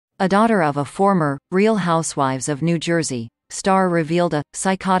A daughter of a former Real Housewives of New Jersey star revealed a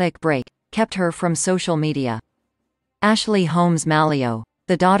psychotic break kept her from social media. Ashlee Malleo,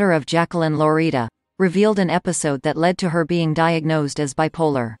 the daughter of Jacqueline Laurita, revealed an episode that led to her being diagnosed as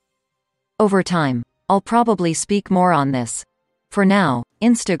bipolar. Over time, I'll probably speak more on this. For now,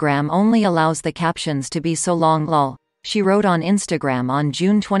 Instagram only allows the captions to be so long lol, she wrote on Instagram on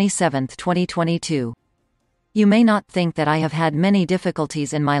June 27, 2022. You may not think that I have had many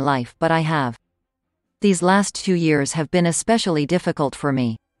difficulties in my life, but I have. These last 2 years have been especially difficult for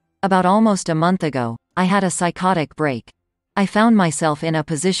me. About almost a month ago, I had a psychotic break. I found myself in a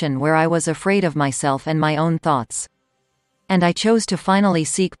position where I was afraid of myself and my own thoughts. And I chose to finally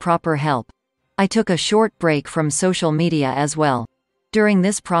seek proper help. I took a short break from social media as well. During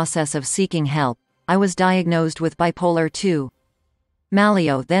this process of seeking help, I was diagnosed with bipolar 2.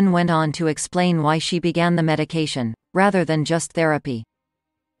 Malleo then went on to explain why she began the medication, rather than just therapy.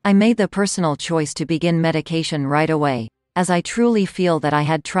 I made the personal choice to begin medication right away, as I truly feel that I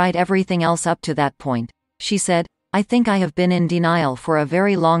had tried everything else up to that point, she said. I think I have been in denial for a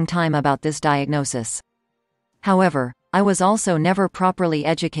very long time about this diagnosis. However, I was also never properly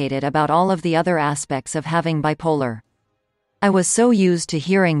educated about all of the other aspects of having bipolar. I was so used to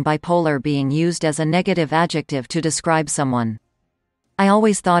hearing bipolar being used as a negative adjective to describe someone. I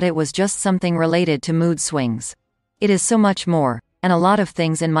always thought it was just something related to mood swings. It is so much more, and a lot of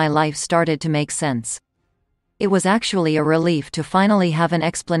things in my life started to make sense. It was actually a relief to finally have an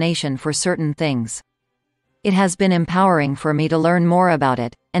explanation for certain things. It has been empowering for me to learn more about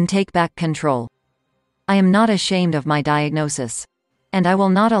it, and take back control. I am not ashamed of my diagnosis. And I will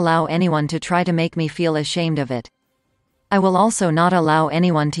not allow anyone to try to make me feel ashamed of it. I will also not allow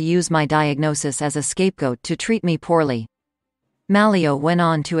anyone to use my diagnosis as a scapegoat to treat me poorly. Malleo went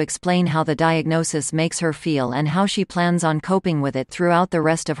on to explain how the diagnosis makes her feel and how she plans on coping with it throughout the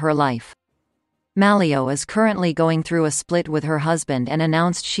rest of her life. Malleo is currently going through a split with her husband and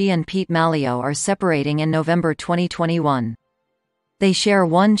announced she and Pete Malleo are separating in November 2021. They share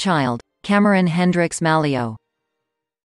one child, Cameron Hendricks Malleo.